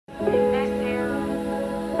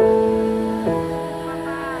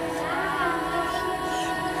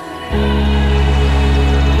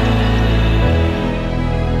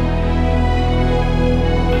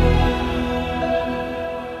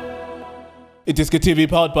iDiskiTV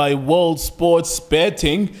powered by World Sports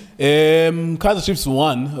Betting. Kaizer Chiefs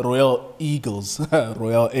 1, Royal Eagles,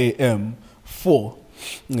 Royal AM 4,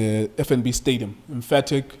 FNB Stadium.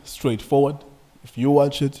 Emphatic, straightforward. If you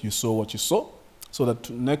watch it, you saw what you saw. So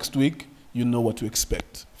that next week, you know what to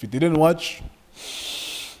expect. If you didn't watch,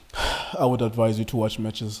 I would advise you to watch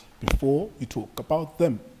matches before you talk about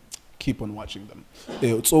them. Keep on watching them.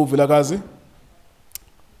 Tso Vilakazi,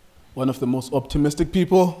 one of the most optimistic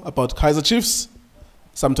people about Kaizer Chiefs.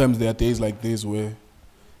 Sometimes there are days like this where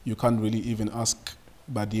you can't really even ask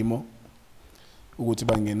Badimo.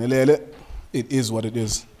 It is what it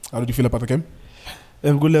is. How did you feel about the game?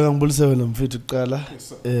 I'm Drake,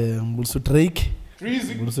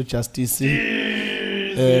 I'm Justice, I'm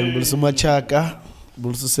Machaka,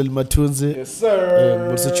 I'm Selma Tunze, Yes, sir.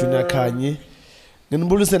 I'm Junior Kanye. I'm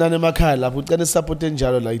Makala, but can support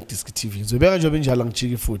Njalo like iDiskiTV. So better job in Jalang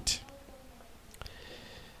Chigi foot.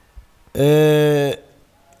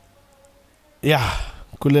 Yeah,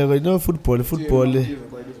 Kulego, you know football.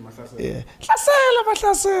 Yeah.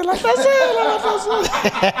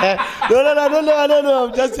 No,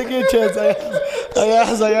 I'm just taking a chance.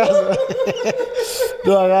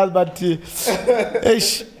 No, but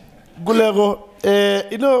Gulego,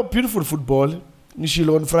 you know, beautiful football.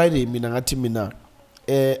 Nishilo on Friday, mina.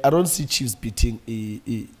 I don't see Chiefs beating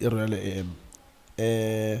a Royal AM.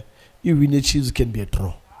 You win the Chiefs can be a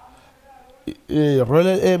draw. Royal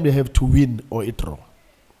AM they have to win or a draw.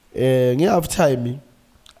 Half time,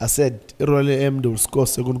 I said Royal AM they will score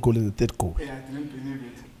second goal in the third goal. Yeah, I didn't believe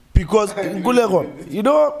it. Because you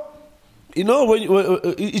know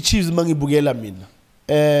when Chiefs mangi bugela mina.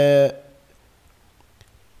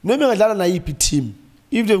 No me ngadlala na ipi team.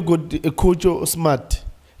 If they've got a coach or smart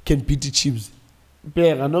can beat the Chiefs.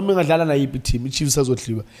 No me ngadlala na ipi team. Chiefs has what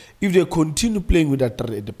liver. If they continue playing with that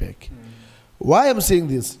at the back. Why I'm saying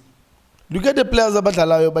this? Look at the players about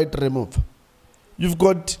Alayo by Tremov. You've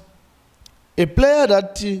got a player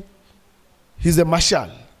that he's a marshal.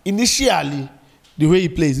 Initially, the way he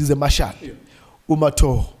plays, he's a marshal. Yeah.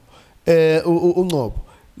 Umato, Ungob.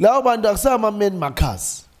 Laobanda, some men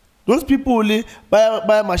markers. Those people only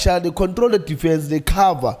by marshal, they control the defense, they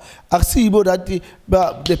cover. Aksibo that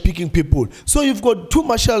they're picking people. So you've got two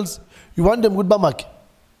marshals, you want them with Bamak.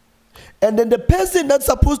 And then the person that's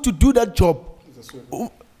supposed to do that job.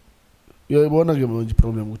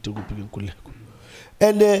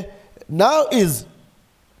 And now is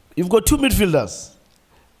you've got two midfielders.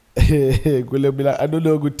 I don't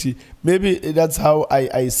know, maybe that's how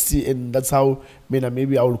I see, and that's how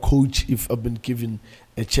maybe I will coach if I've been given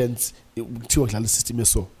a chance to a system.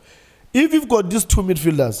 So if you've got these two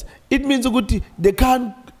midfielders, it means they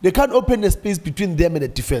can't open a space between them and the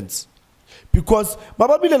defense, because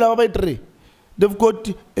they've got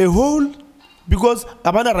a hole. Because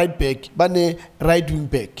Abana right back, Bane right wing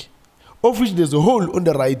back, of which there's a hole on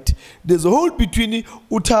the right. There's a hole between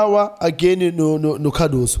Utawa again no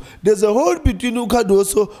Kadoso. There's a hole between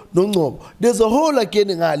Ukadoso no Ngob. There's a hole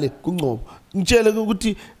again in Ngale Kungob.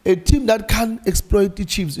 A team that can exploit the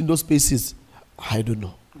Chiefs in those spaces, I don't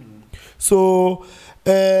know. So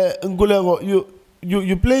Ngulego,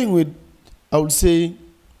 you're playing with, I would say,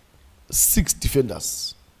 6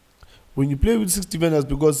 defenders. When you play with 6 defenders,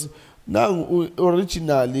 because now,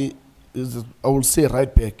 originally, I will say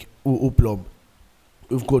right back, Uplom.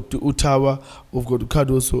 We've got to Utawa, we've got to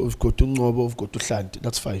Kadoso, we've got to Ngobo, we've got to Hlanti.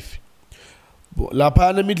 That's 5.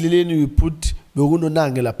 Lapana mid lane, we put Beguno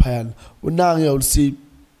Nange Lapayana. Unange, I will say,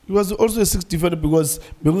 he was also a 6 defender because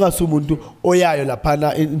Begunga Sumundu, Oyayo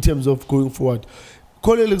Lapana in terms of going forward.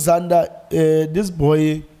 Cole Alexander, this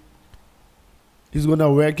boy, he's going to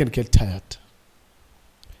work and get tired.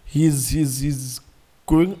 He's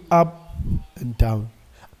going up and down.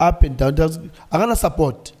 I'm gonna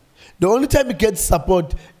support. The only time he gets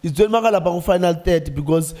support is when Magalapa final third,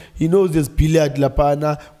 because he knows there's billiard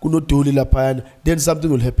Lapana, Kuno Toli Lapana, then something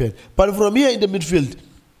will happen. But from here in the midfield,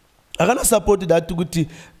 I'm gonna support that to get to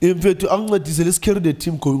carry the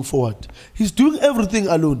team going forward. He's doing everything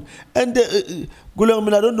alone. And I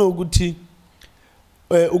don't know Guti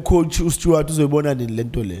coach Stuart is born in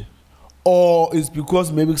Lentole. Or it's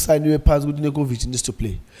because maybe signing a pass with Nurkovic needs to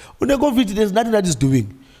play. Nurkovic, there's nothing that is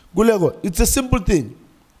doing. Gulego, it's a simple thing.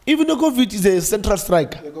 Even Nurkovic is a central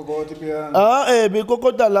striker.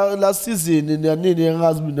 Last season,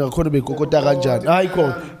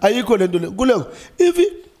 if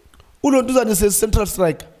Ulonduzan is a central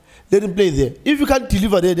striker, let him play there. If you can't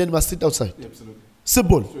deliver there, then you must sit outside. Yeah, absolutely.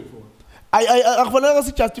 Simple.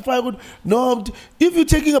 I justify good. No, if you're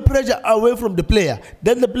taking a pressure away from the player,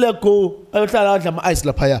 then the player go and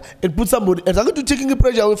put somebody else. I'm going to taking a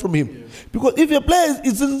pressure away from him. Because if your player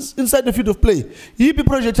is inside the field of play, he be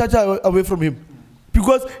pressure away from him.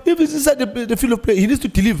 Because if he's inside the field of play, he needs to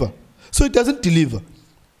deliver. So he doesn't deliver.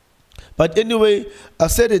 But anyway, I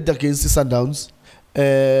said it against the Sundowns.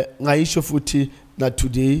 Ngaisho futhi na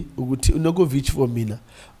today ukuthi Nurkovic for mina.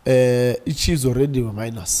 She's already a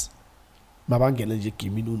minus. Mabangela nje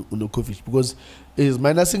game Nurkovic because he's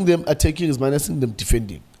minusing them attacking, he's minusing them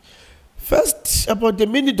defending. First about a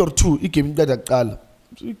minute or two, he came that aqala.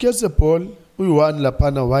 He gets the ball, we won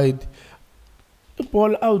lapana wide. The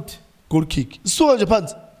ball out, goal kick. So Japan.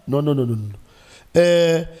 No.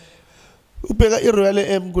 Ubeka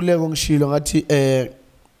irwele kuleko ngishilo ngathi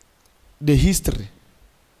the history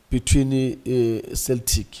between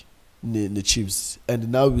Celtic the Chiefs,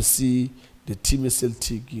 and now we see the team of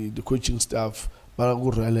Celtic, the coaching staff,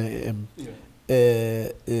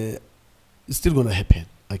 it's still gonna happen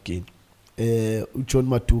again. John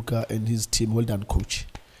Matuka and his team, well done coach,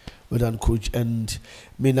 and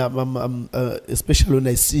I'm especially when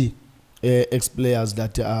I see ex-players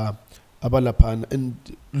that are Abalapan, and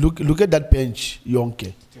look at that bench,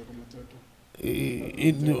 Yonke.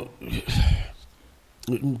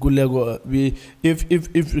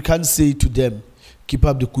 If we can't say to them, keep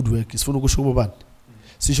up the good work, it's for no go show ban.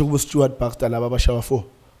 See Stuart Baxter, Lababa Shower 4.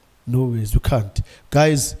 No ways, you can't.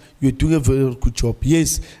 Guys, you're doing a very good job.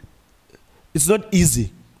 Yes, it's not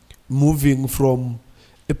easy moving from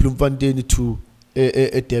a Bloemfontein to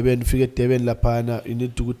a Durban, figure Durban Lapana. You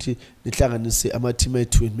need to go to the clan and say, I'm a teammate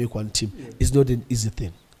to make one team. It's not an easy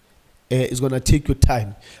thing. It's gonna take your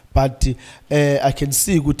time, but I can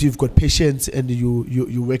see good you've got patience and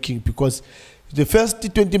you're working, because the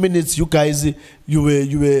first 20 minutes you guys you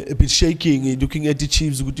were a bit shaking, looking at the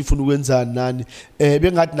Chiefs. Good for Wenza nani,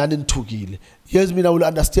 bengat nani ntugile. Yes, I will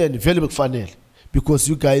understand very big funnel because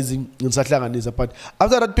you guys in Satlanganiza. But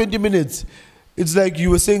after that 20 minutes, it's like you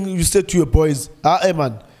were saying. You said to your boys,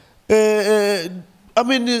 man, I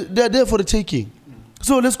mean they're there for the taking.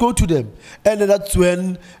 So let's go to them, and that's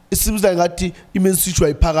when it seems like that immense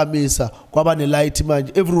situation paramesa kwabane light man.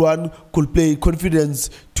 Everyone could play confidence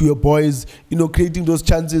to your boys, creating those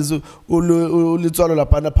chances. Well done,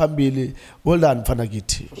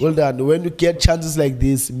 Fanagiti. Well done. When you get chances like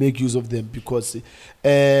this, make use of them, because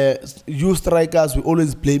you strikers, we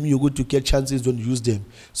always blame you. Good to get chances, don't use them.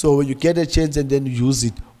 So when you get a chance and then use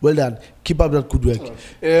it, well done. Keep up that good work.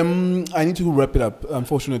 I need to wrap it up,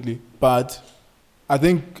 unfortunately, but I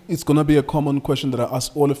think it's going to be a common question that I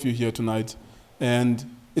ask all of you here tonight. And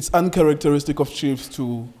it's uncharacteristic of Chiefs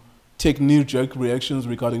to take knee-jerk reactions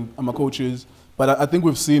regarding our coaches. But I think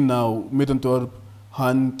we've seen now Middendorp,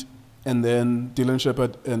 Hunt, and then Dylan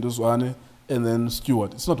Shepherd and Uzwane, and then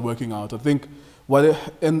Stewart. It's not working out. I think,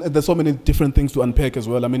 and there's so many different things to unpack as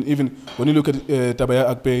well. I mean, even when you look at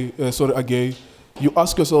Agay, you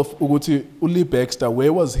ask yourself, Uguti, Uli Baxter,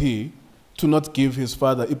 where was he to not give his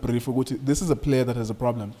father a brief? This is a player that has a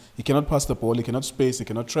problem. He cannot pass the ball, he cannot space, he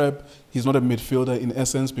cannot trap. He's not a midfielder in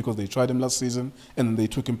essence, because they tried him last season and they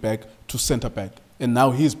took him back to centre back. And now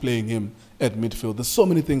he's playing him at midfield. There's so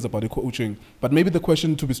many things about the coaching. But maybe the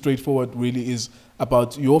question, to be straightforward, really is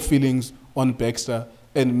about your feelings on Baxter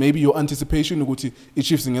and maybe your anticipation. I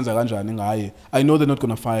know they're not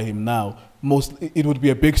going to fire him now. It would be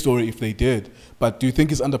a big story if they did. But do you think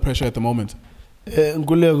he's under pressure at the moment?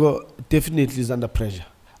 Ngulego definitely is under pressure.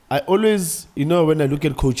 I always, when I look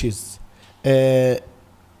at coaches,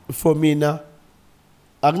 for me now,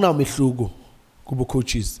 kubo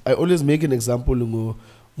coaches. I always make an example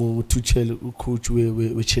Tuchel, coach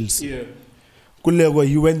with Chelsea. Yeah. Ngulego,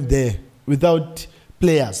 he went there without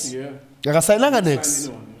players. Yeah. Next.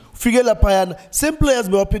 Figure la payana. Same players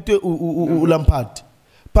be opete Lampard.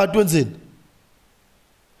 But when's it?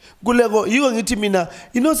 Gulego, you going to mina.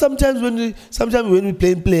 Sometimes when we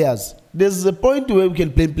play players, there's a point where we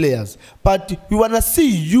can play players, but we wanna see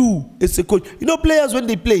you as a coach. Players when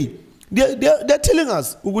they play, they're telling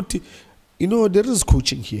us, there is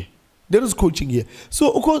coaching here. There is coaching here.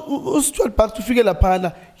 So of course, back to figure la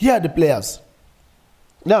pana. Here are the players.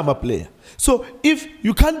 Now I'm a player. So if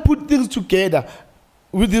you can't put things together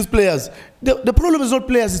with these players, the problem is not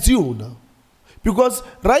players, it's you now. Because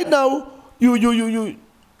right now, you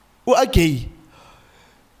okay.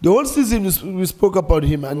 The whole season we spoke about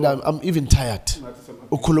him, and I'm even tired. He's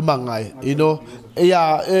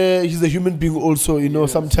a human being also.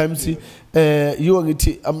 Sometimes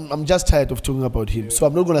I'm just tired of talking about him, so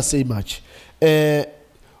I'm not gonna say much.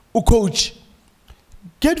 Coach,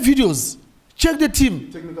 get videos, check the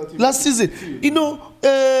team. Last season,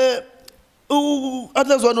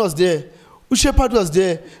 Atlas one was there. Shepard was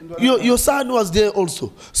there. Your son was there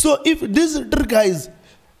also. So if these three guys,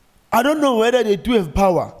 I don't know whether they do have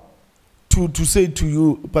power to say to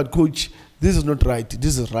you, but coach, this is not right.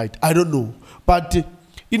 This is right. I don't know. But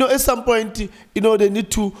at some point, they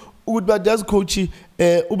need to. But just coach,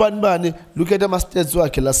 Ubanbane, look at the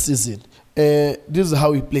stats last season. This is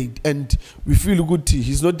how he played, and we feel good.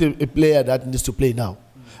 He's not a player that needs to play now.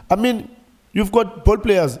 I mean, you've got ball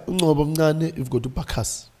players. You've got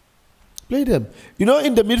Upakas. Play them. In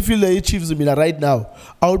the midfield, the Chiefs right now,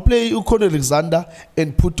 I will play Ukon Alexander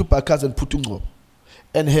and put Upakas and put Ungob.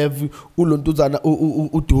 And have Ulontuzana,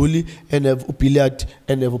 Udoli, and have Upilat,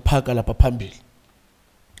 and have Upakala Papambil.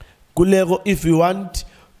 Kulego, if you want.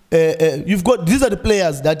 You've got these are the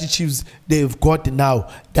players that the Chiefs they've got now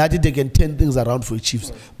that they can turn things around for the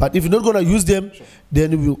Chiefs. But if you're not going to use them,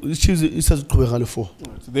 then the Chiefs it says four.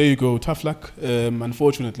 So there you go. Tough luck.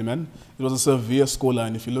 Unfortunately, man, it was a severe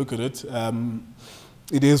scoreline. If you look at it,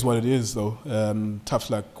 it is what it is, though. Tough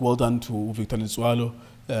luck. Well done to Victor Letsoala,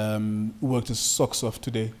 who worked his socks off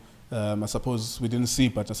today. I suppose we didn't see,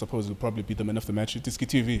 but I suppose he'll probably be the man of the match.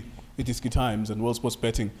 iDiskiTV, iDiski Times, and World Sports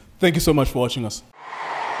Betting. Thank you so much for watching us.